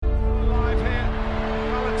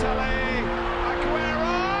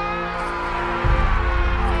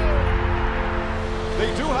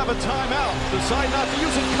a timeout. Decide not to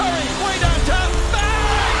use it. Curry, way downtown.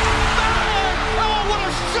 Bang! Bang! Oh, what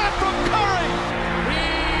a shot from Curry!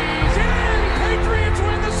 He's in! Patriots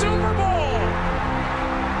win the Super Bowl!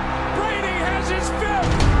 Brady has his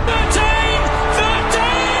fifth! 13!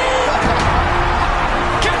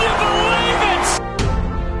 13! Can you believe it?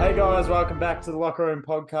 Hey guys, welcome back to the Locker Room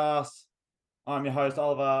Podcast. I'm your host,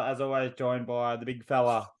 Oliver, as always, joined by the big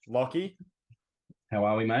fella, Lachie. How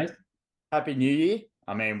are we, mate? Happy New Year.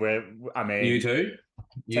 You too.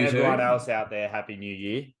 To everyone else out there, Happy New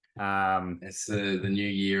Year. It's the new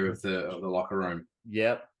year of the locker room.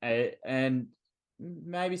 Yep, and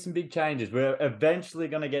maybe some big changes. We're eventually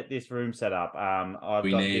going to get this room set up.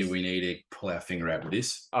 We need to pull our finger out with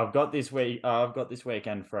this. I've got this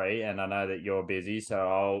weekend free, and I know that you're busy,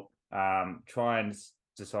 so I'll try and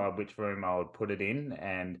decide which room I'll put it in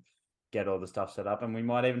and get all the stuff set up, and we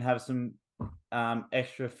might even have some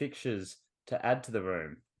extra fixtures to add to the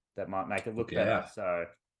room that might make it look better. So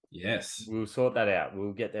yes, we'll sort that out.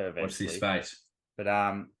 We'll get there eventually. Watch this space. But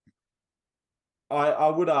I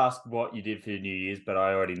would ask what you did for your New Year's, but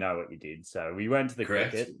I already know what you did. So we went to the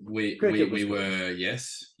cricket. We were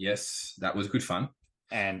yes. That was good fun.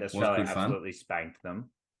 And Australia absolutely spanked them.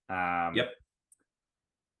 Yep.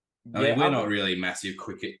 I mean, we're not really massive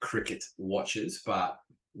cricket watchers, but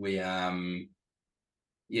we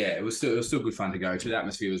it was still good fun to go to. The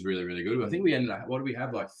atmosphere was really, really good. I think we ended up, what did we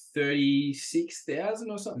have, like 36,000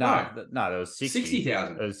 or something? No, there was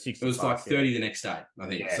 60,000. It was 60. It was like 30 the next day, I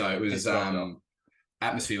think. Yeah, so it was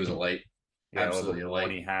atmosphere was elite. Yeah, absolutely all the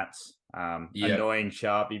elite. Warnie hats. Annoying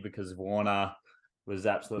Sharpie because Warner was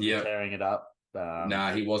absolutely tearing it up.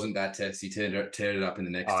 He wasn't that test. He teared it up in the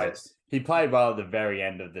next test. He played well at the very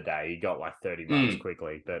end of the day. He got like 30 runs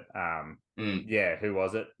quickly. But who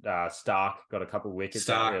was it? Stark got a couple of wickets.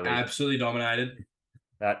 Stark absolutely dominated.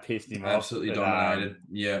 That pissed him off. Absolutely dominated.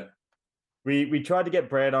 Yeah. We tried to get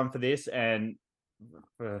Brad on for this, and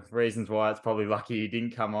for reasons why it's probably lucky he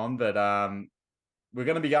didn't come on. But we're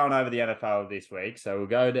going to be going over the NFL this week. So we'll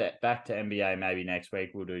go back to NBA maybe next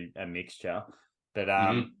week. We'll do a mixture. But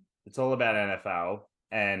it's all about NFL.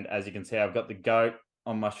 And as you can see, I've got the GOAT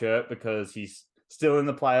on my shirt because he's still in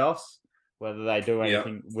the playoffs. Whether they do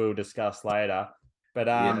anything, we'll discuss later. But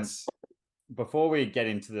before we get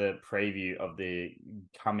into the preview of the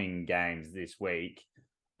coming games this week,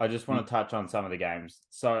 I just want to touch on some of the games.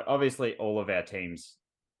 So obviously all of our teams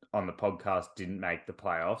on the podcast didn't make the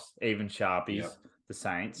playoffs, even Sharpies, the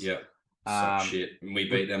Saints. Yeah. Suck shit. We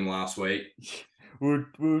beat them last week. We'll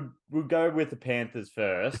go with the Panthers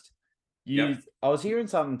first. I was hearing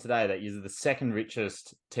something today that you're the second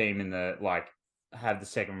richest team in the have the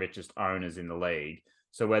second richest owners in the league.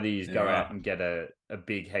 So whether you go out and get a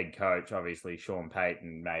big head coach, obviously Sean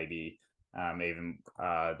Payton, maybe even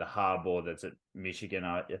the Harbaugh that's at Michigan.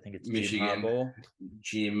 I think it's Michigan. Jim Harbaugh.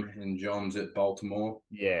 Jim and John's at Baltimore.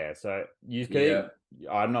 Yeah, so you could.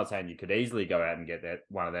 I'm not saying you could easily go out and get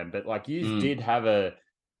one of them, but like you had a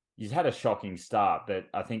shocking start. But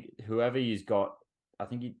I think whoever you've got. I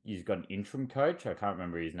think he's got an interim coach. I can't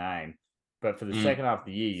remember his name. But for the second half of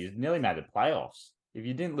the year, you nearly made the playoffs. If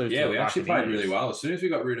you didn't lose we actually played really well. As soon as we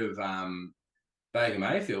got rid of Baker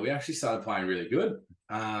Mayfield, we actually started playing really good.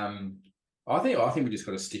 I think we just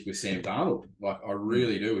got to stick with Sam Darnold. Like, I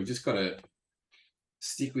really do. We just got to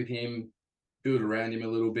stick with him, build around him a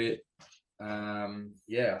little bit. I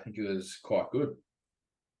think it was quite good.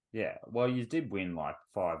 Yeah, well, you did win like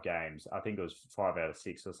 5 games. I think it was 5 out of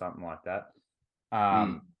 6 or something like that.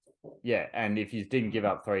 And if you didn't give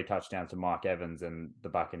up 3 touchdowns to Mike Evans and the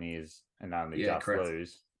Buccaneers and only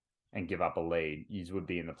lose and give up a lead, you would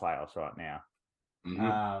be in the playoffs right now.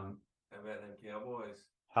 How about them Cowboys?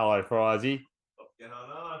 Hello, Frizy. What's going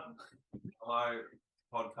on? Hello,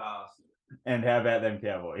 podcast. And how about them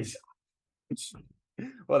Cowboys?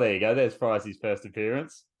 Well, there you go. There's Frizy's first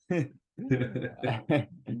appearance.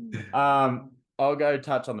 I'll go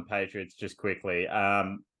touch on the Patriots just quickly.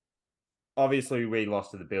 Obviously, we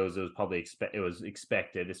lost to the Bills. It was probably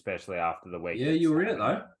expected, especially after the week. Yeah, you were in it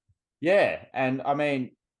though. Yeah, and I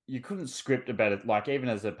mean, you couldn't script a better. Like even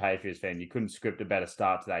as a Patriots fan, you couldn't script a better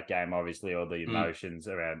start to that game. Obviously, all the emotions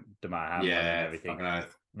around Damar Hamlin and everything.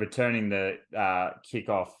 Returning the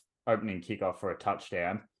opening kickoff for a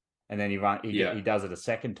touchdown, and then he does it a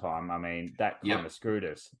second time. I mean, that kind of screwed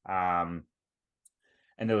us. And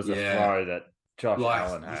there was a throw that Josh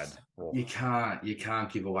Allen had. You can't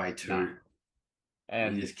give away 2. No.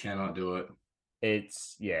 And you just cannot do it.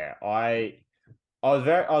 I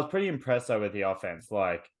was pretty impressed though with the offense.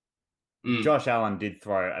 Like Josh Allen did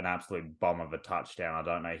throw an absolute bomb of a touchdown. I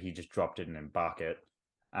don't know. He just dropped it in a bucket.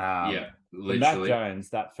 Literally. Matt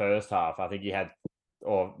Jones, that first half, I think he had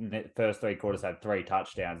first 3 quarters had 3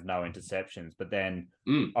 touchdowns, no interceptions. But then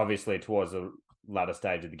obviously towards the latter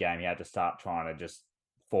stage of the game, he had to start trying to just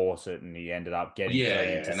force it, and he ended up getting 3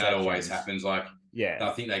 interceptions. And that always happens. Like, yeah,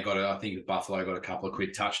 I think Buffalo got a couple of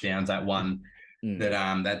quick touchdowns. That one,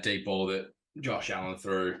 that deep ball that Josh Allen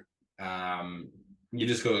threw. You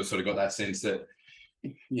just sort of got that sense that,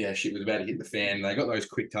 shit was about to hit the fan. They got those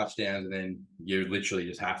quick touchdowns, and then you literally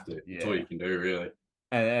just have to. That's all you can do, really.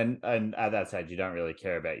 And at that stage, you don't really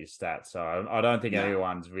care about your stats. So I don't think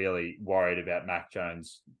anyone's really worried about Mac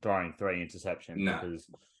Jones throwing 3 interceptions because,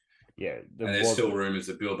 and there's still rumors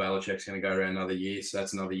that Bill Belichick's going to go around another year. So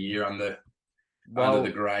that's another year under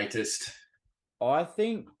the greatest. I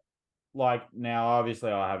think, like, now,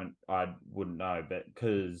 obviously, I wouldn't know, but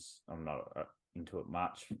because I'm not into it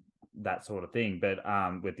much, that sort of thing. But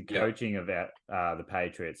with the coaching of the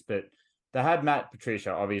Patriots, but they had Matt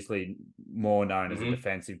Patricia, obviously more known as a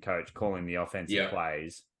defensive coach, calling the offensive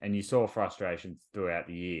plays, and you saw frustrations throughout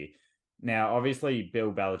the year. Now, obviously,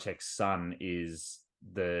 Bill Belichick's son is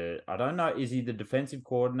I don't know, is he the defensive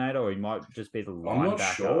coordinator, or he might just be the linebacker? I'm not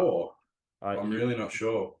sure. I'm really not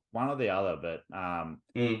sure. One or the other, but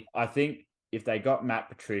I think if they got Matt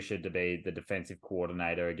Patricia to be the defensive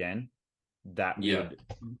coordinator again, that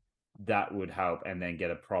would help, and then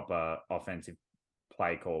get a proper offensive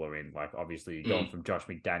play caller in. Like, obviously, going from Josh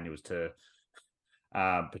McDaniels to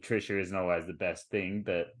Patricia isn't always the best thing,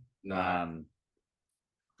 but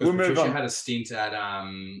Patricia had a stint at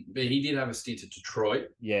but he did have a stint at Detroit,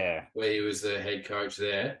 where he was the head coach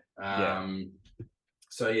there.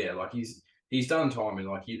 So like he's done time, and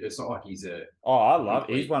like it's not like he's a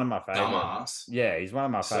he's one of my favorite dumbass. Yeah, he's one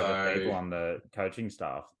of my favorite people on the coaching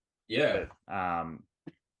staff. Yeah, but,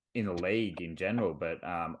 in the league in general, but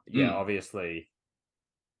obviously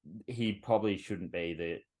he probably shouldn't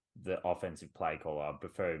be the offensive play caller. I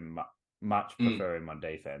prefer him on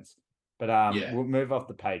defense. But we'll move off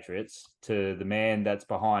the Patriots to the man that's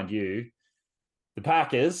behind you, the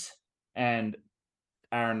Packers, and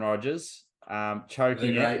Aaron Rodgers,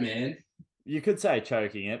 choking great man. You could say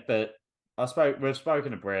choking it, but we've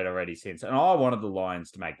spoken to Brad already since, and I wanted the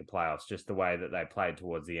Lions to make the playoffs, just the way that they played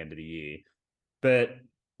towards the end of the year. But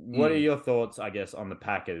what are your thoughts, I guess, on the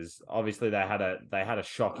Packers? Obviously, they had a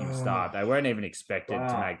shocking start. They weren't even expected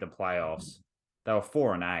to make the playoffs. They were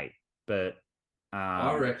 4-8, but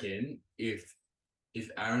I reckon if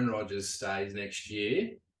Aaron Rodgers stays next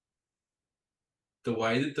year, the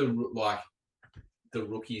way that the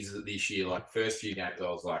rookies this year, like first few games, I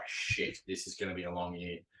was like, shit, this is going to be a long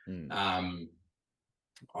year. I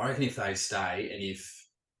reckon if they stay, and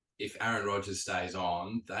if Aaron Rodgers stays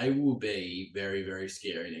on, they will be very, very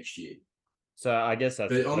scary next year. So I guess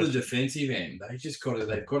that's. But on the defensive end,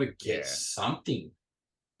 they've got to get something.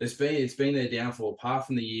 It's been their downfall, apart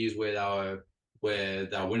from the years where they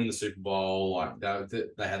were winning the Super Bowl, like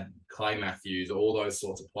they had Clay Matthews, all those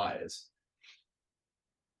sorts of players.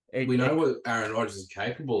 We know what Aaron Rodgers is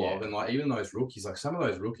capable of, and like even those rookies, like some of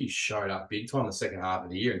those rookies showed up big time the second half of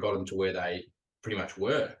the year and got them to where they pretty much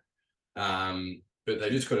were. But they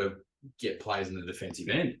just got to get players in the defensive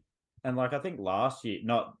end. And like I think last year,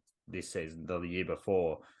 not this season, the year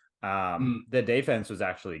before, their defense was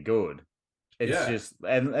actually good. It's just,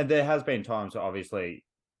 and there has been times where obviously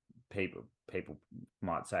people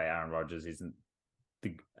might say Aaron Rodgers isn't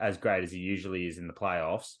as great as he usually is in the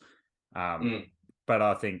playoffs. But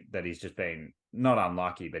I think that he's just been not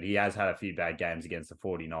unlucky, but he has had a few bad games against the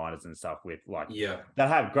 49ers and stuff with that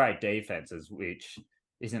have great defenses, which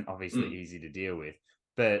isn't obviously easy to deal with.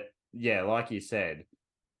 But like you said,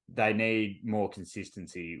 they need more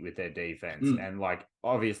consistency with their defense. And like,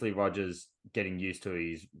 obviously Rodgers getting used to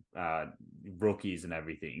his rookies and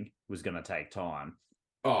everything was going to take time.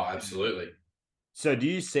 Oh, absolutely. So do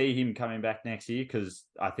you see him coming back next year? Because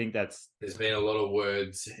I think there's been a lot of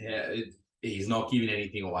words. He's not giving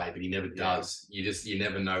anything away, but he never does. You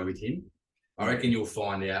never know with him. I reckon you'll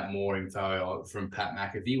find out more info from Pat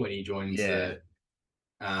McAfee when he joins because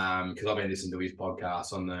I've been listening to his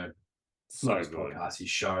podcast on the podcast, his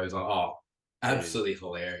shows. Absolutely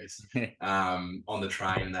hilarious. On the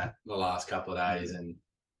train the last couple of days, and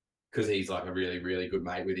because he's like a really, really good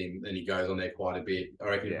mate with him, and he goes on there quite a bit. I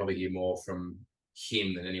reckon you'll probably hear more from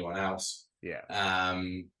him than anyone else.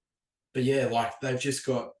 But like they've just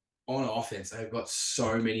got on offense, they've got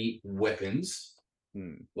so many weapons,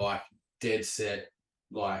 like dead set,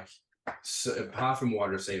 like apart from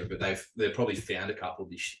wide receiver, but they've probably found a couple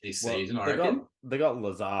this season. I reckon they got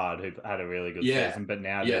Lazard, who had a really good season, but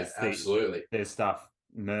now there's stuff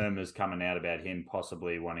murmurs coming out about him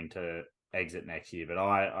possibly wanting to exit next year, but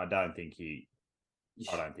I don't think he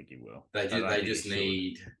will. They just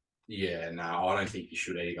need Yeah, no, I don't think you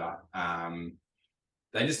should either.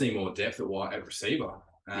 They just need more depth at receiver.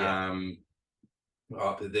 Yeah.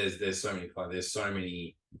 But there's so many players, there's so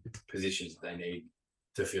many positions that they need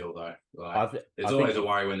to fill though. There's always a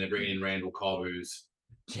worry when they're bringing in Randall Cobb, who's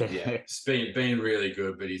it's been really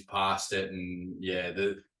good, but he's past it, and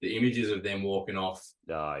the images of them walking off,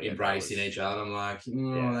 embracing each other, I'm like,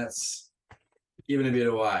 that's giving a bit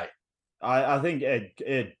away. I think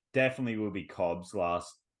it definitely will be Cobb's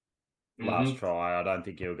last try. I don't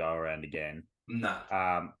think he'll go around again. No.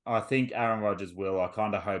 I think Aaron Rodgers will. I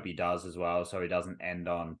kind of hope he does as well, so he doesn't end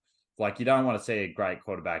on you don't want to see a great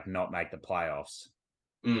quarterback not make the playoffs.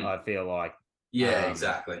 I feel like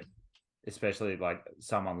exactly. Especially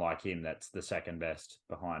someone like him that's the second best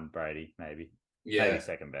behind Brady, maybe. Yeah. Maybe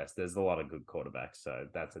second best. There's a lot of good quarterbacks, so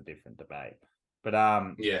that's a different debate. But I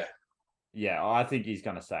think he's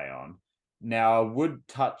going to stay on. Now, I would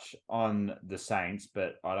touch on the Saints,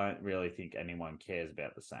 but I don't really think anyone cares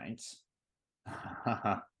about the Saints.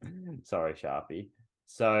 Sorry, Sharpie.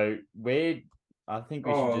 So I think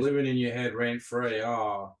we should living in your head rent free.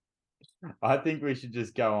 I think we should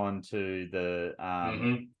just go on to the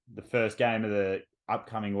first game of the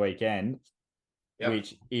upcoming weekend,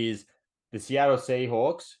 which is the Seattle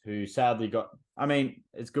Seahawks, who sadly got. I mean,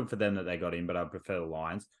 it's good for them that they got in, but I prefer the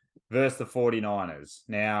Lions versus the 49ers.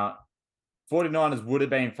 Now, 49ers would have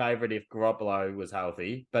been favourite if Garoppolo was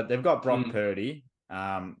healthy, but they've got Brock Purdy.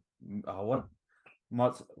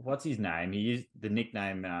 What's his name? He used the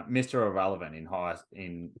nickname Mr. Irrelevant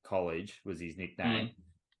in college was his nickname.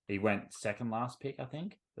 He went second last pick, I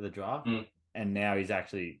think, for the draft, and now he's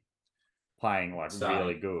actually playing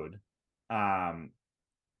really good.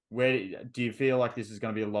 Where do you feel like this is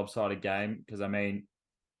going to be a lobsided game? Because I mean,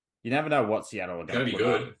 you never know what Seattle are going to be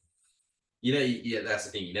good. Up. That's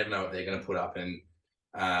the thing. You never know what they're going to put up, and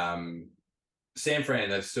San Fran,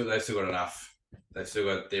 they've still got enough. They've still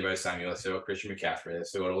got Deebo Samuel. They've still got Christian McCaffrey. They've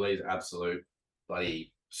still got all these absolute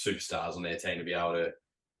bloody superstars on their team to be able to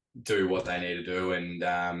do what they need to do, and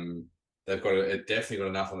they've definitely got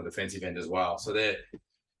enough on the defensive end as well. So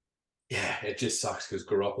it just sucks because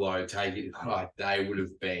Garoppolo they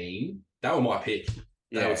were my pick.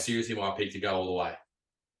 They were seriously my pick to go all the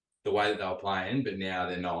way that they were playing, but now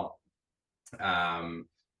they're not.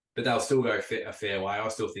 But they'll still go a fair way. I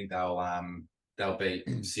still think they'll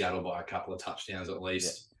beat Seattle by a couple of touchdowns at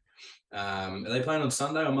least. Are they playing on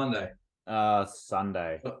Sunday or Monday?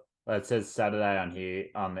 Sunday. It says Saturday on here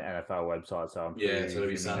on the NFL website, so so it'll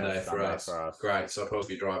be Sunday for us. Great. So I'll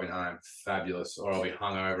probably be driving home. Fabulous. Or I'll be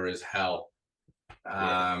hungover as hell. But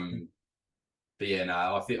I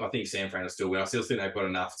think San Fran will still win. I still think they've got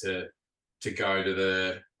enough to go to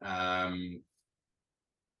the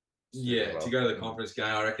to go to the conference game.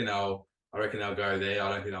 I reckon they'll go there. I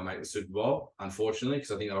don't think they'll make the Super Bowl, unfortunately,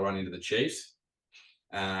 because I think they'll run into the Chiefs.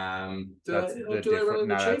 Wrong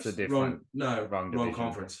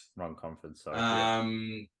conference. Wrong conference. So, I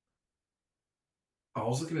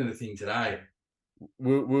was looking at the thing today.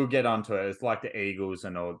 We'll get onto it. It's like the Eagles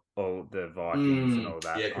and all the Vikings and all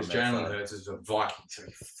that. Yeah, because Jalen Hurts is a Viking. So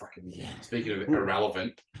speaking of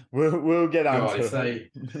irrelevant, we'll get onto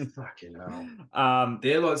it. Fucking hell.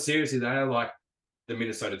 They're seriously, they are like the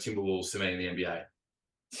Minnesota Timberwolves to me in the NBA.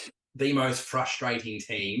 The most frustrating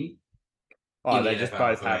team. They just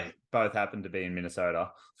both happen to be in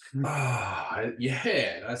Minnesota.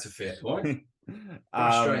 That's a fair point.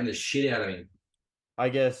 Frustrating the shit out of me. I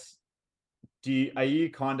guess. Are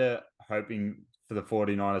you kind of hoping for the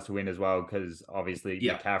 49ers to win as well? Because obviously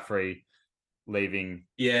McCaffrey leaving.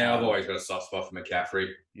 Yeah, I've always got a soft spot for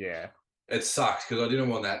McCaffrey. Yeah. It sucks because I didn't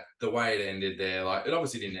want that the way it ended there. It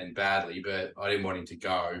obviously didn't end badly, but I didn't want him to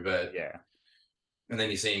go. But and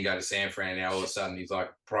then you see him go to San Fran. Now all of a sudden he's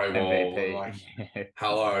like Pro Bowl. MVP.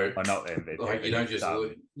 Hello. Or not MVP. You don't just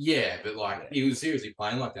but he was seriously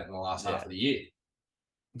playing like that in the last half of the year.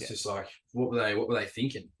 It's just what were they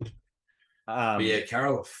thinking? But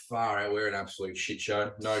Carroll are far out. We're an absolute shit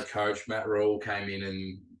show. No coach. Matt Rule came in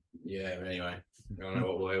and anyway, I don't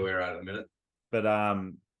know where we're at a minute. But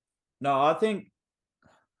no, I think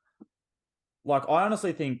I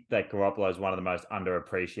honestly think that Garoppolo is one of the most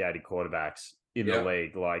underappreciated quarterbacks in the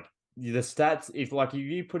league. The stats, if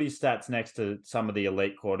you put his stats next to some of the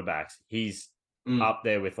elite quarterbacks, he's up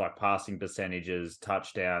there with passing percentages,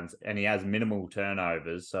 touchdowns, and he has minimal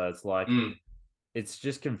turnovers. So it's it's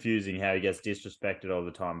just confusing how he gets disrespected all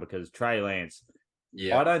the time because Trey Lance.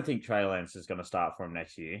 Yeah, I don't think Trey Lance is going to start for him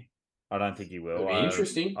next year. I don't think he will. It'll be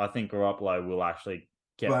interesting. I think Garoppolo will actually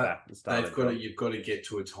get back to start. You've got to get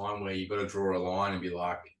to a time where you've got to draw a line and be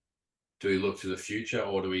like, do we look to the future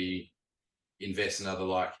or do we invest another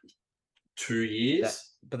 2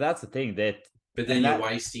 years. But that's the thing. But then you're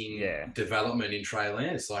wasting development in Trey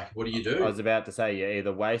Lance. Like, what do you do? I was about to say, you're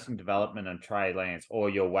either wasting development on Trey Lance or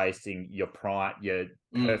you're wasting your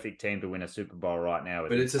perfect team to win a Super Bowl right now.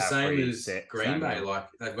 But it's the same as Green Bay. Like,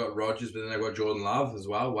 they've got Rodgers, but then they've got Jordan Love as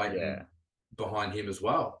well waiting behind him as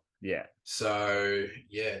well. Yeah. So,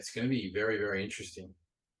 it's going to be very, very interesting.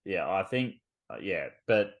 Yeah, I think,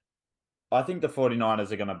 but I think the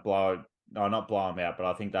 49ers are going to not blow them out, but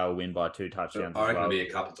I think they'll win by 2 touchdowns. I reckon it'll be a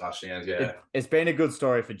couple of touchdowns, It's been a good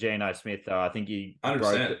story for Geno Smith, though. I think he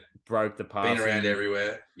broke the passing. Been around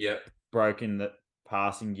everywhere, broken the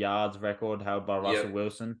passing yards record held by Russell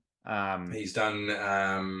Wilson. He's done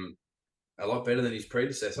a lot better than his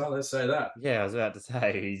predecessor, let's say that. Yeah, I was about to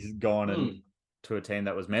say, he's gone to a team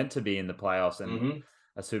that was meant to be in the playoffs and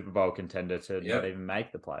a Super Bowl contender to not even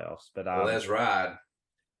make the playoffs. But well, that's right.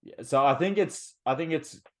 So I think it's.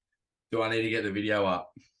 Do I need to get the video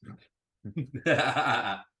up?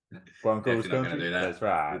 Broncos not going to do that. That's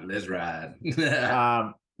right. Let's ride.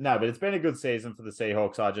 No, but it's been a good season for the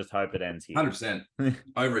Seahawks. I just hope it ends here. 100%.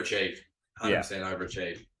 Overachieved. 100%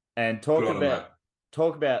 overachieved. And talk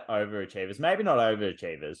about overachievers. Maybe not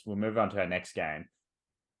overachievers. We'll move on to our next game.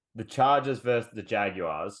 The Chargers versus the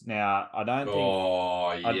Jaguars. Now, I don't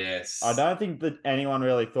think that anyone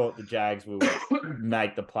really thought the Jags will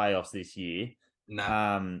make the playoffs this year.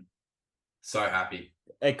 No. So happy.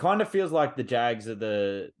 It kind of feels like the Jags are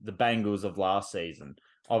the Bengals of last season.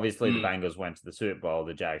 Obviously, the Bengals went to the Super Bowl.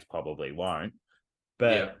 The Jags probably won't.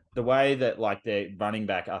 But the way that like their running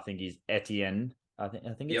back, I think is Etienne. I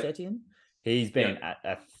think it's Etienne. He's been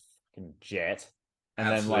a fucking jet. And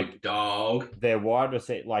absolute then like dog. Their wide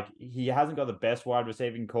receiver, like he hasn't got the best wide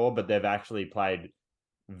receiving core, but they've actually played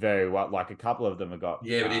very well. Like a couple of them have got.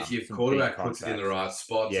 Yeah, but if your quarterback puts it in the right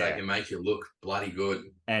spots, they can make you look bloody good.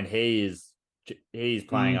 And he's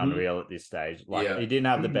playing unreal at this stage. Like he didn't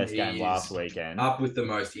have the best game last weekend. Up with the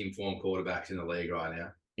most informed quarterbacks in the league right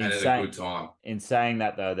now. And at a good time. In saying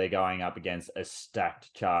that though, they're going up against a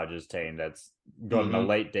stacked Chargers team that's got an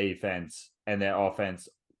elite defense and their offense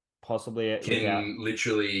possibly can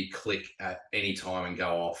literally click at any time and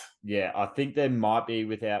go off. Yeah, I think they might be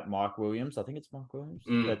without Mike Williams. I think it's Mike Williams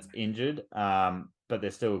that's injured. But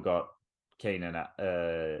they've still got Keenan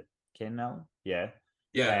Allen.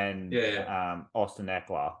 And Austin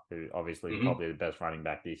Eckler, who obviously is probably the best running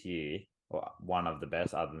back this year, or one of the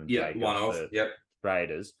best, other than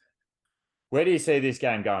Raiders. Where do you see this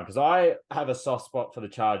game going? Because I have a soft spot for the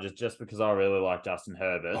Chargers just because I really like Justin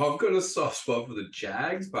Herbert. I've got a soft spot for the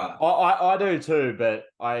Jags, but I do too. But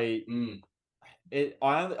I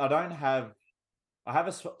have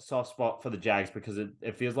a soft spot for the Jags because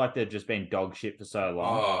it feels like they've just been dog shit for so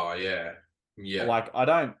long. Oh yeah. Yeah. Like I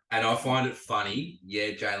don't, and I find it funny. Yeah,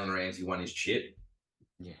 Jalen Ramsey won his chip.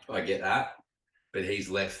 Yeah, I get that. But he's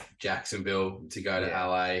left Jacksonville to go to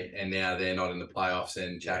LA, and now they're not in the playoffs,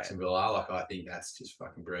 and Jacksonville are. Like, I think that's just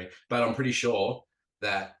fucking brilliant. But I'm pretty sure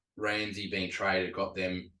that Ramsey being traded got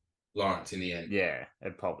them Lawrence in the end. Yeah,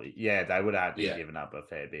 it probably. Yeah, they would have given up a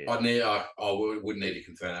fair bit. I would need to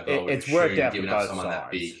confirm that, but it's worked out for both someone sides.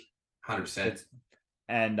 That big, 100%.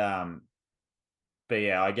 And but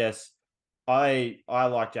yeah, I guess I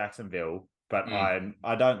like Jacksonville, but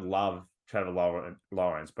I don't love Trevor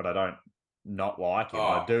Lawrence, but I don't not like him.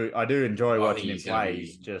 I do enjoy watching him play.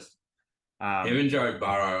 He's just him and Joe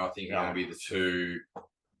Burrow, I think, are going to be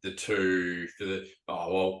the two for the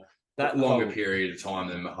that longer period of time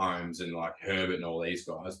than Mahomes and like Herbert and all these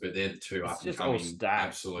guys, but they're the two up and coming.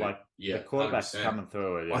 Absolutely, like, the quarterback's 100%. Coming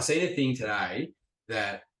through. I seen a thing today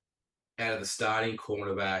that out of the starting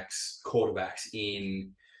quarterbacks in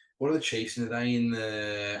what are the Chiefs? Are they in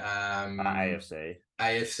the AFC?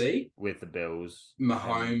 AFC with the Bills.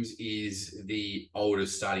 Mahomes is the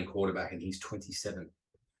oldest starting quarterback, and he's 27.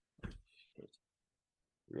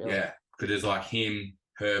 Really? Yeah, because there's like him,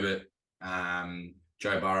 Herbert,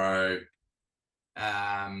 Joe Burrow.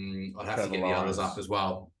 I'd have to get the others up as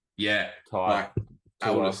well. Yeah, like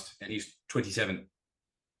oldest, and he's 27.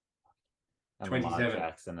 And 27.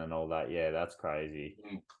 Jackson and all that. Yeah, that's crazy.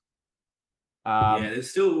 There's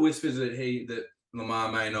still whispers that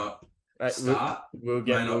Lamar may not start. We'll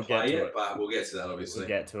get to it, but we'll get to that. Obviously, we'll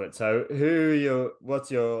get to it. So,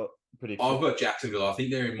 what's your prediction? I've got Jacksonville. I honestly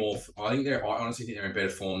think they're in better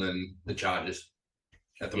form than the Chargers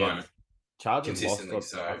at the moment. Chargers consistently.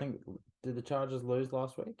 Lost, I think. Did the Chargers lose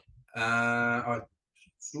last week? I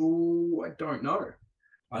don't know.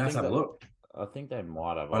 I'd have to have a look. I think they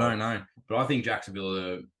might have. I don't know, but I think Jacksonville are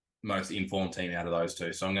the most informed team out of those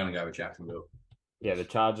two, so I'm going to go with Jacksonville. Yeah, the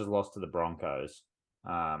Chargers lost to the Broncos.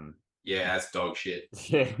 Yeah, that's dog shit.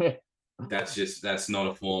 Yeah. That's not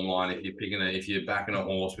a form line. If you're backing a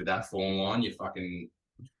horse with that form line, you fucking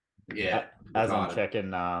As I'm retarded.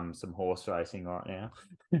 checking some horse racing right now.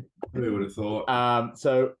 Who would have thought?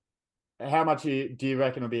 So how much do you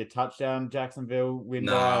reckon will be a touchdown Jacksonville win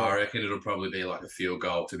No, by? I reckon it'll probably be like a field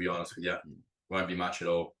goal. To be honest with you, won't be much at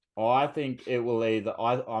all. I think it will either.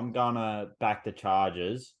 I'm gonna back the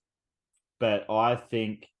Chargers, but I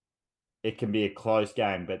think it can be a close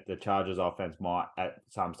game. But the Chargers offense might at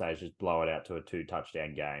some stage just blow it out to a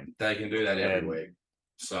 2-touchdown game. They can do that every week,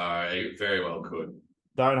 so it very well could.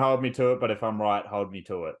 Don't hold me to it, but if I'm right, hold me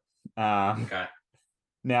to it. Okay.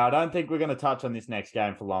 Now, I don't think we're going to touch on this next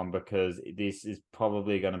game for long because this is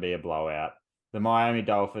probably going to be a blowout. The Miami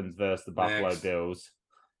Dolphins versus the Buffalo Bills.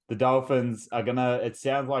 The Dolphins are going to, it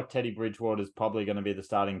sounds like Teddy Bridgewater is probably going to be the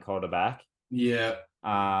starting quarterback. Yeah.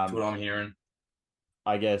 That's what I'm hearing.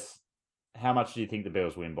 I guess, how much do you think the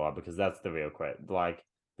Bills win by? Because that's the real question. Like,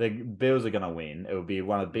 the Bills are going to win. It will be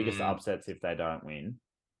one of the biggest upsets if they don't win.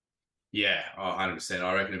 Yeah, 100%.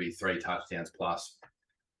 I reckon it'll be 3 touchdowns plus.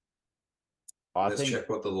 Let's check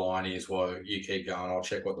what the line is while you keep going. I'll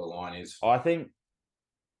check what the line is. I think,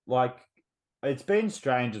 like, it's been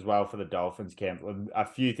strange as well for the Dolphins camp. A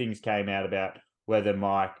few things came out about whether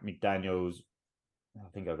Mike McDaniels, I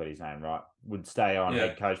think I got his name right, would stay on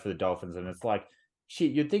head coach for the Dolphins. And it's like,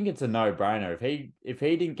 shit, you'd think it's a no-brainer. If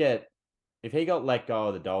he got let go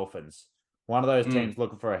of the Dolphins, one of those teams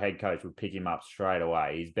looking for a head coach would pick him up straight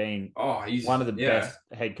away. He's been one of the best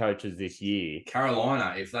head coaches this year.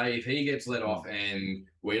 Carolina, if he gets let off and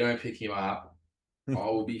we don't pick him up, I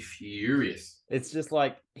will be furious. It's just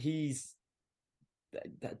like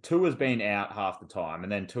Tua's been out half the time,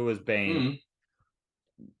 and then Tua's been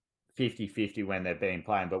 50-50 when they've been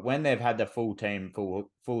playing. But when they've had the full team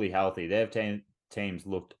fully healthy, their teams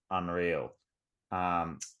looked unreal.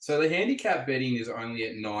 So the handicap betting is only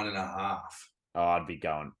at 9.5. Oh, I'd be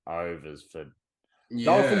going overs for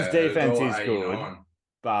Dolphins defense is good,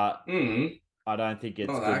 but I don't think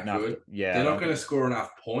it's not good that enough. Good. They're not going to score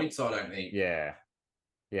enough points, I don't think. Yeah,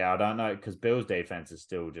 I don't know because Bills defense is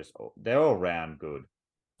still they're all round good.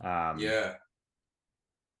 But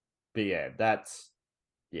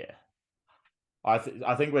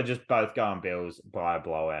I think we're just both going Bills by a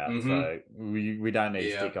blowout, so we don't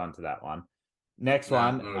need to stick onto that one. Next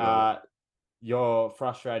one, your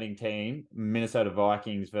frustrating team, Minnesota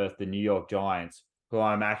Vikings versus the New York Giants, who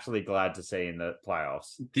I'm actually glad to see in the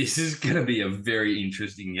playoffs. This is going to be a very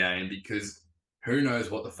interesting game because who knows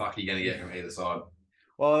what the fuck you're going to get from either side.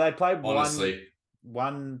 Well, they played honestly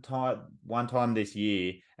one time this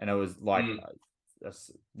year, and it was like,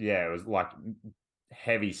 it was like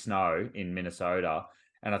heavy snow in Minnesota,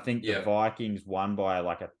 and I think the Vikings won by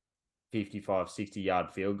like a 55-60 yard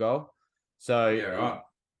field goal. So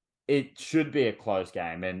it should be a close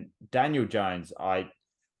game. And Daniel Jones, I've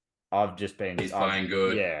just been he's playing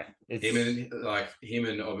good. Yeah, him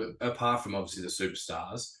and apart from obviously the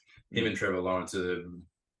superstars, him and Trevor Lawrence are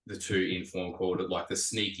the two informed quarterback, like the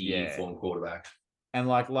sneaky informed quarterback. And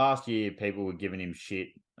like last year, people were giving him shit.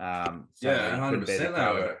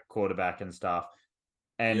 100% quarterback and stuff.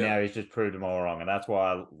 And now he's just proved them all wrong, and that's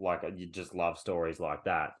why you just love stories like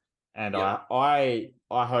that. And I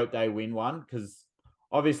hope they win one because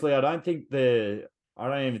obviously I don't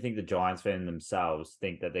even think the Giants fan themselves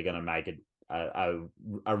think that they're going to make it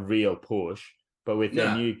a real push. But with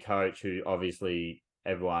their new coach, who obviously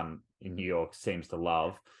everyone in New York seems to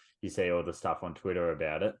love, you see all the stuff on Twitter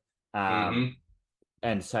about it. And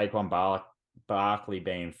Saquon Barkley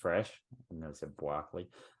being fresh. I never said Barkley.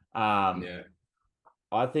 I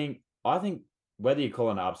think whether you call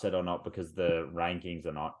it an upset or not, because the rankings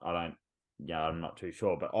are not, I'm not too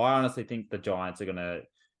sure. But I honestly think the Giants are going to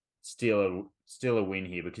steal a win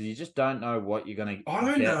here because you just don't know what you're going to get from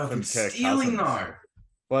Kirk Cousins. I don't know if it's stealing though.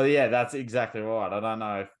 Well, yeah, that's exactly right. I don't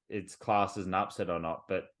know if it's classed as an upset or not,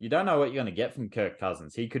 but you don't know what you're going to get from Kirk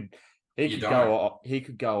Cousins. He could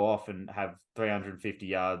go off and have 350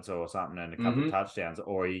 yards or something and a couple of touchdowns,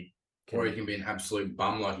 or he can be an absolute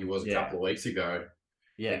bum like he was a couple of weeks ago.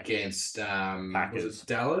 Against Packers. Was it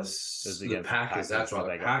Dallas? The Packers. That's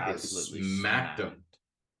right. The Packers smacked them.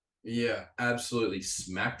 Yeah, absolutely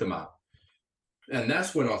smacked them up. And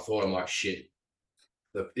that's when I thought, I'm like, shit.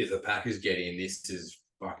 If the Packers get in, this is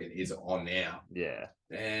on now. Yeah.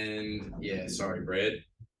 And sorry, Brad.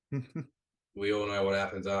 We all know what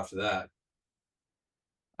happens after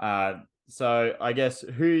that. So I guess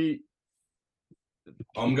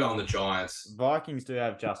I'm going the Giants. Vikings do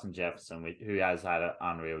have Justin Jefferson, who has had an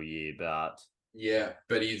unreal year, but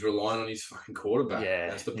he's relying on his fucking quarterback. Yeah,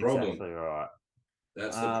 that's the problem. Exactly right.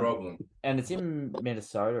 That's the problem. And it's in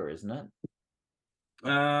Minnesota, isn't it?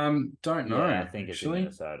 Don't know. Yeah, I think it's in actually.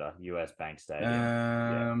 Minnesota, US Bank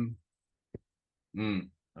Stadium.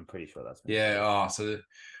 I'm pretty sure that's Minnesota. Yeah. So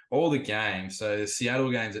all the games. So the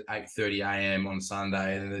Seattle games at 8:30 a.m. on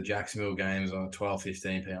Sunday, and then the Jacksonville games on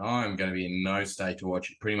 12:15 p.m. I'm going to be in no state to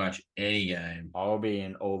watch pretty much any game. I'll be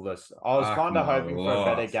in all this. I was Fuck kind of my hoping for a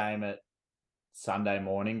better life. game at Sunday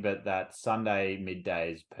morning, but that Sunday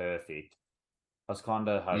midday is perfect. I was kind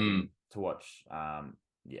of hoping to watch.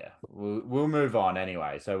 Yeah, we'll move on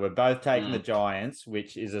anyway. So we're both taking the Giants,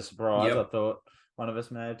 which is a surprise. Yep. I thought one of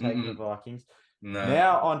us may have taken the Vikings. No.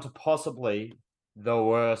 Now on to possibly the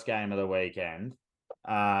worst game of the weekend.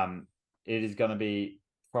 It is going to be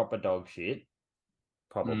proper dog shit,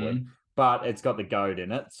 probably, but it's got the goat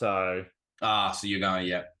in it. So so you're going,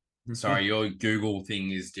 yeah. Sorry, your Google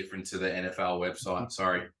thing is different to the NFL website.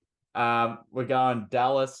 Sorry. We're going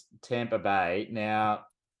Dallas, Tampa Bay. Now,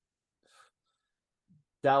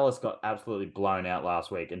 Dallas got absolutely blown out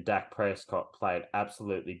last week, and Dak Prescott played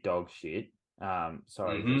absolutely dog shit.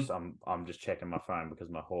 Sorry, I'm just checking my phone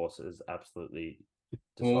because my horse is absolutely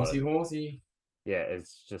decided. Horsey. Yeah,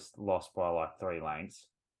 it's just lost by like 3 lengths.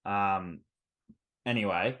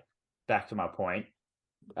 Anyway, back to my point.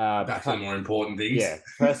 Back to the more important things. Yeah,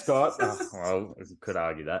 Prescott. Well, you could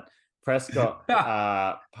argue that Prescott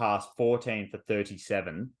passed 14 for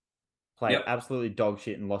 37. Played absolutely dog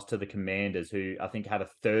shit and lost to the Commanders, who I think had a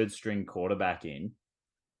 3rd string quarterback in,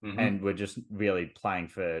 and were just really playing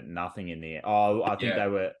for nothing in the end. Oh, I think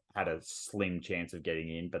they had a slim chance of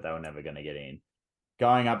getting in, but they were never going to get in.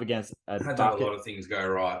 Going up against had to have a lot of things go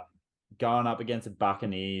right. Going up against a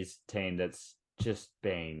Buccaneers team that's just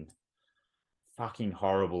been fucking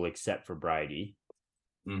horrible, except for Brady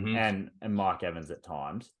and Mike Evans at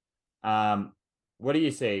times. What do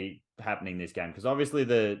you see happening this game? Because obviously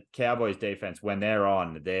the Cowboys defense, when they're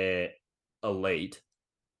on, they're elite.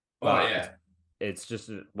 But it's just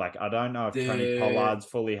like, I don't know if Tony Pollard's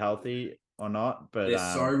fully healthy or not, but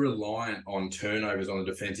they're so reliant on turnovers on the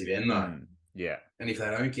defensive end though. Yeah. And if they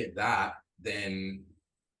don't get that, then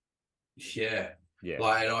Yeah.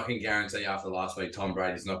 Like, and I can guarantee after last week, Tom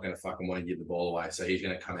Brady's not going to fucking want to give the ball away. So he's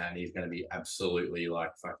going to come out and he's going to be absolutely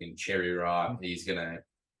like fucking cherry ripe. He's going to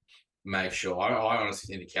make sure. I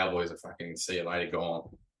honestly think the Cowboys are fucking see you later gone.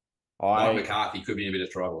 Mike McCarthy could be in a bit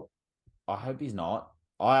of trouble. I hope he's not.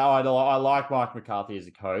 I like Mike McCarthy as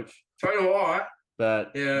a coach. So do I.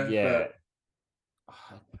 But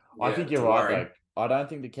I think you're right though. I don't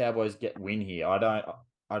think the Cowboys win here. I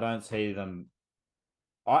don't see them.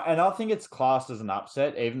 I think it's classed as an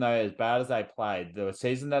upset, even though as bad as they played, the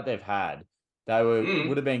season that they've had, they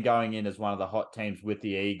would have been going in as one of the hot teams with the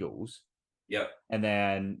Eagles. Yep. And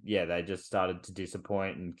then they just started to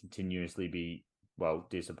disappoint and continuously be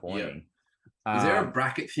disappointing. Yep. Is there a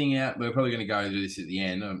bracket thing out? We're probably going to go into this at the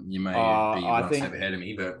end. You may be one step ahead of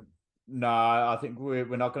me, but no, I think we're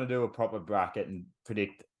not going to do a proper bracket and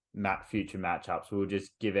predict future matchups. We'll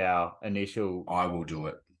just give our initial. I will do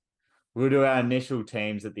it. We'll do our initial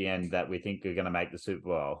teams at the end that we think are going to make the Super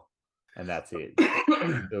Bowl, and that's it.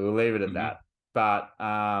 So we'll leave it at that. But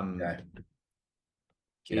I don't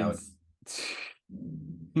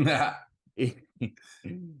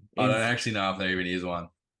actually know if there even is one.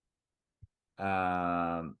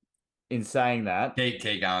 In saying that,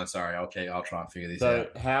 keep going. Sorry, I'll try and figure this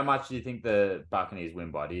out. So, how much do you think the Buccaneers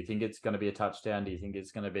win by? Do you think it's going to be a touchdown? Do you think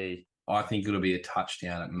it's going to be? I think it'll be a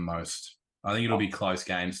touchdown at most. I think it'll be close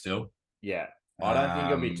game still. Yeah, I don't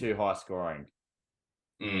think it'll be too high scoring.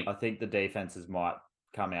 I think the defenses might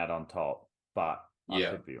come out on top, but I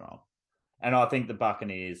could be wrong. And I think the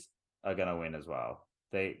Buccaneers are going to win as well.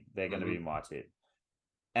 They're going to be my tip.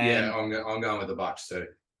 And, I'm going with the Bucs too.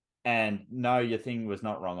 And no, your thing was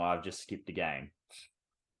not wrong. I've just skipped a game.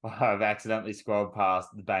 I've accidentally scrolled past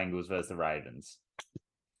the Bengals versus the Ravens.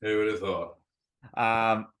 Who would have thought?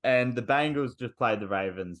 And the Bengals just played the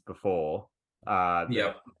Ravens before.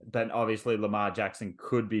 But obviously Lamar Jackson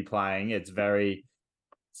could be playing. It's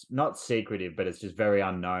not secretive, but it's just very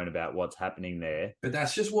unknown about what's happening there. But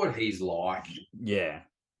that's just what he's like. Yeah.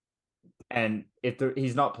 And if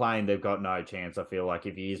he's not playing, they've got no chance. I feel like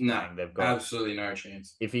if he is playing, they've got absolutely no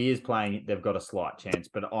chance. If he is playing, they've got a slight chance.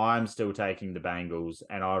 But I'm still taking the Bengals,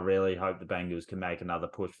 and I really hope the Bengals can make another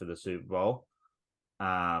push for the Super Bowl.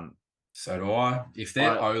 So do I. If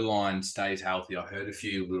their O-line stays healthy, I heard a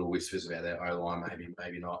few little whispers about their O-line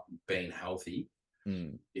maybe not being healthy.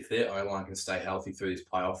 If their O-line can stay healthy through this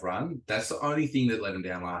playoff run, that's the only thing that let them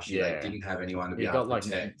down last year. They didn't have anyone to be able to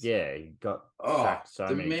protect. He got sacked so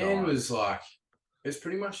many times. The man was like, it's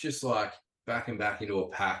pretty much just like backing back into a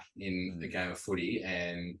pack in the game of footy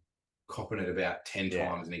and copping it about 10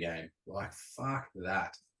 times in a game. Like, fuck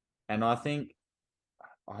that. And I think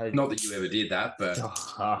Not that you ever did that, but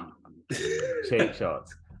cheap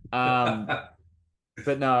shots.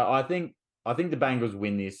 But no, I think the Bengals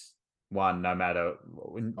win this one no matter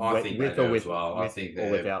I think they do as well. I think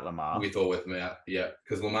or without Lamar. With or without, yeah,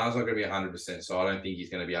 because Lamar's not going to be 100%, so I don't think he's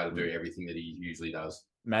going to be able to do everything that he usually does.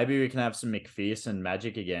 Maybe we can have some McPherson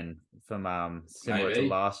magic again from similar to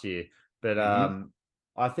last year. But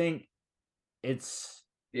I think it's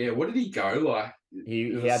what did he go like?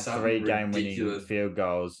 He had 3 game-winning field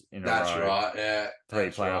goals in a row. That's right. Yeah, 3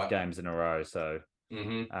 playoff games in a row. So,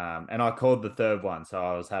 and I called the third one, so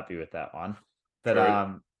I was happy with that one.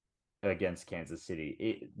 But against Kansas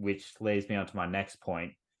City, which leads me on to my next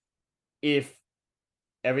point. If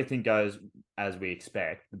everything goes as we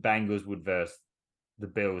expect, the Bengals would verse the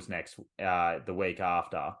Bills the week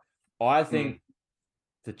after. I think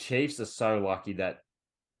the Chiefs are so lucky that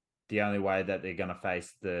the only way that they're going to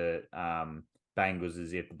face the Bengals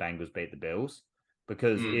is if the Bengals beat the Bills.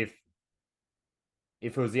 Because if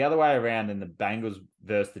it was the other way around and the Bengals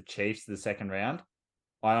versus the Chiefs the second round,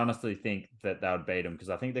 I honestly think that they would beat them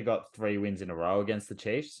because I think they got 3 wins in a row against the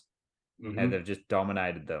Chiefs and they've just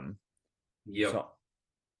dominated them. Yep. So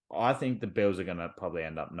I think the Bills are going to probably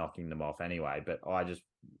end up knocking them off anyway, but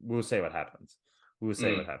we'll see what happens. We'll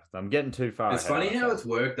see what happens. I'm getting too far. It's funny how it's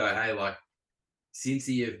worked though. Hey, like since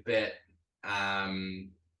you've bet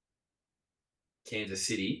Kansas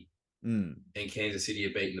City and Kansas City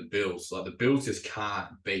have beaten the Bills, like the Bills just can't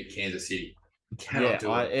beat Kansas City. Cannot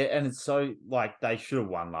do it. And it's so like they should have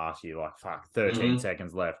won last year. Like 13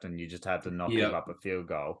 seconds left, and you just had to not give up a field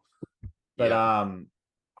goal. But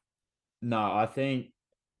no, I think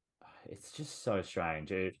it's just so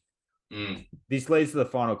strange. This leads to the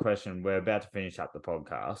final question. We're about to finish up the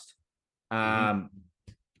podcast.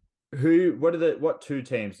 What 2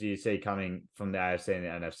 teams do you see coming from the AFC and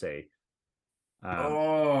the NFC?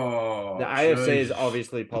 The AFC is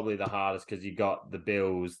obviously probably the hardest because you got the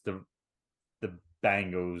Bills, the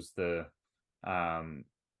Bengals, the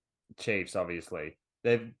Chiefs. Obviously,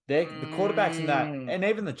 they're the quarterbacks in that, and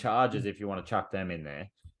even the Chargers if you want to chuck them in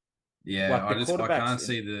there. Yeah, I can't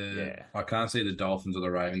see the Dolphins or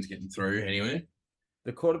the Ravens getting through anyway.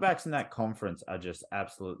 The quarterbacks in that conference are just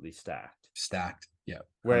absolutely stacked. Yeah.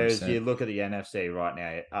 Whereas you look at the NFC right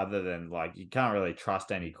now, other than like you can't really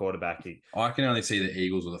trust any quarterback. I can only see the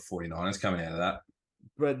Eagles or the 49ers coming out of that.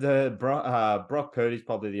 But Brock Purdy's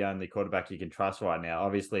probably the only quarterback you can trust right now.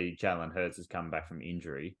 Obviously, Jalen Hurts is coming back from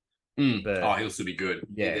injury. But he'll still be good.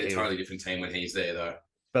 Yeah, they're a totally different team when he's there, though.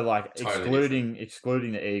 But like excluding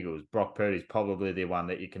the Eagles, Brock Purdy's probably the one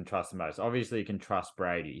that you can trust the most. Obviously, you can trust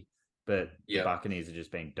Brady, but the Buccaneers are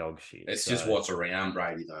just being dog shit. It's just what's around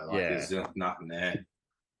Brady, though. Like there's nothing there.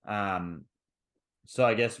 So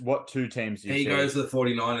I guess what 2 teams do you see? He goes to the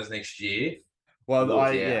 49ers next year.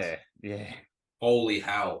 Well, yeah. Holy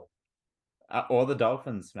hell. Or the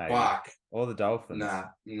Dolphins, maybe. Fuck. Or the Dolphins.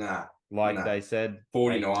 Nah. They said.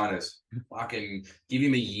 49ers. Fucking give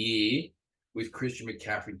him a year with Christian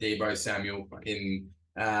McCaffrey, Deebo Samuel, fucking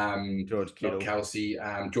George Kittle. Not Kelsey,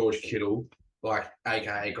 George Kittle, like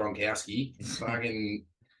aka Gronkowski. Fucking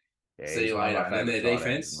see you later. And then their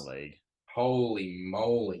defense. In the league. Holy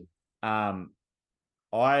moly. So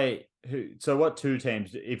what 2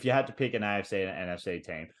 teams, if you had to pick an AFC and an NFC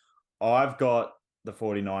team, I've got the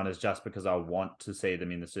 49ers just because I want to see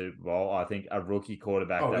them in the Super Bowl. I think a rookie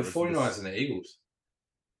quarterback. The 49ers and the Eagles.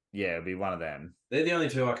 Yeah, it'll be one of them. They're the only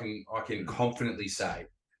 2 I can confidently say.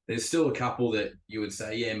 There's still a couple that you would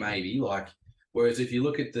say, yeah, maybe. Like, whereas if you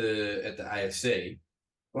look at the AFC,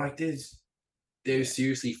 like there's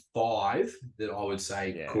seriously 5 that I would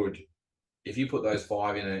say could. If you put those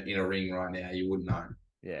 5 in a ring right now, you wouldn't know.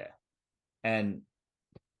 Yeah, and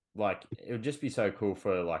like it would just be so cool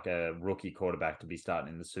for like a rookie quarterback to be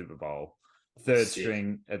starting in the Super Bowl, third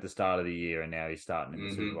string at the start of the year, and now he's starting in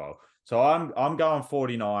the Super Bowl. So I'm going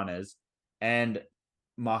 49ers, and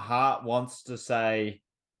my heart wants to say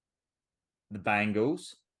the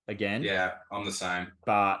Bengals again. Yeah, I'm the same.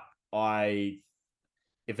 But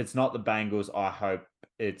if it's not the Bengals, I hope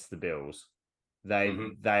it's the Bills. They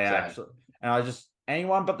actually, and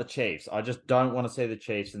anyone but the Chiefs. I just don't want to see the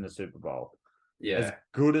Chiefs in the Super Bowl. Yeah. As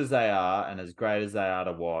good as they are and as great as they are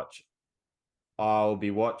to watch, I'll be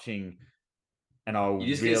watching and You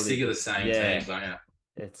just get sick of the same teams, don't you?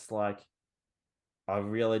 It's like I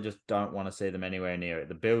really just don't want to see them anywhere near it.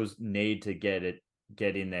 The Bills need to get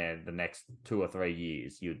in there the next 2 or 3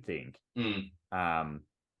 years, you'd think.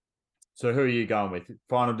 So who are you going with?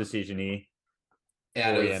 Final decision here.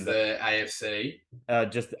 Out of the AFC?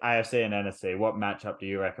 Just AFC and NFC. What matchup do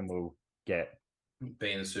you reckon we'll get?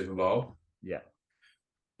 Be in the Super Bowl? Yeah.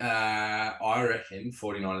 I reckon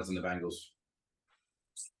 49ers and the Bengals.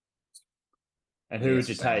 And I who think would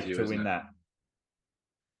you it's the same as take you, to isn't win it? that?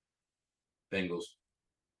 Bengals.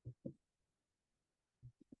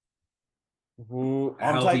 Ooh, A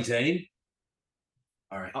healthy team.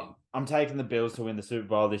 I reckon. I'm taking the Bills to win the Super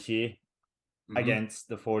Bowl this year against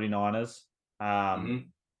the 49ers.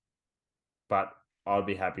 But I'd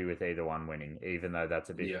be happy with either one winning, even though that's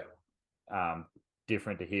a bit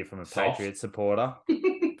different to hear from a Soft. Patriots supporter.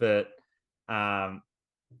 But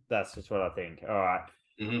that's just what I think. All right.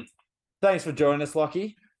 Thanks for joining us,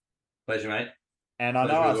 Lachie. Pleasure, mate. And I know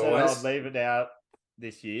Pleasure I as said always. I'd leave it out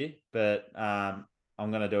this year, but I'm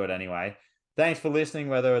going to do it anyway. Thanks for listening,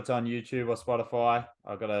 whether it's on YouTube or Spotify.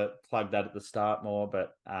 I've got to plug that at the start more,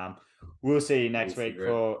 but we'll see you next week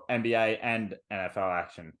for NBA and NFL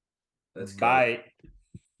action. Let's go. Bye.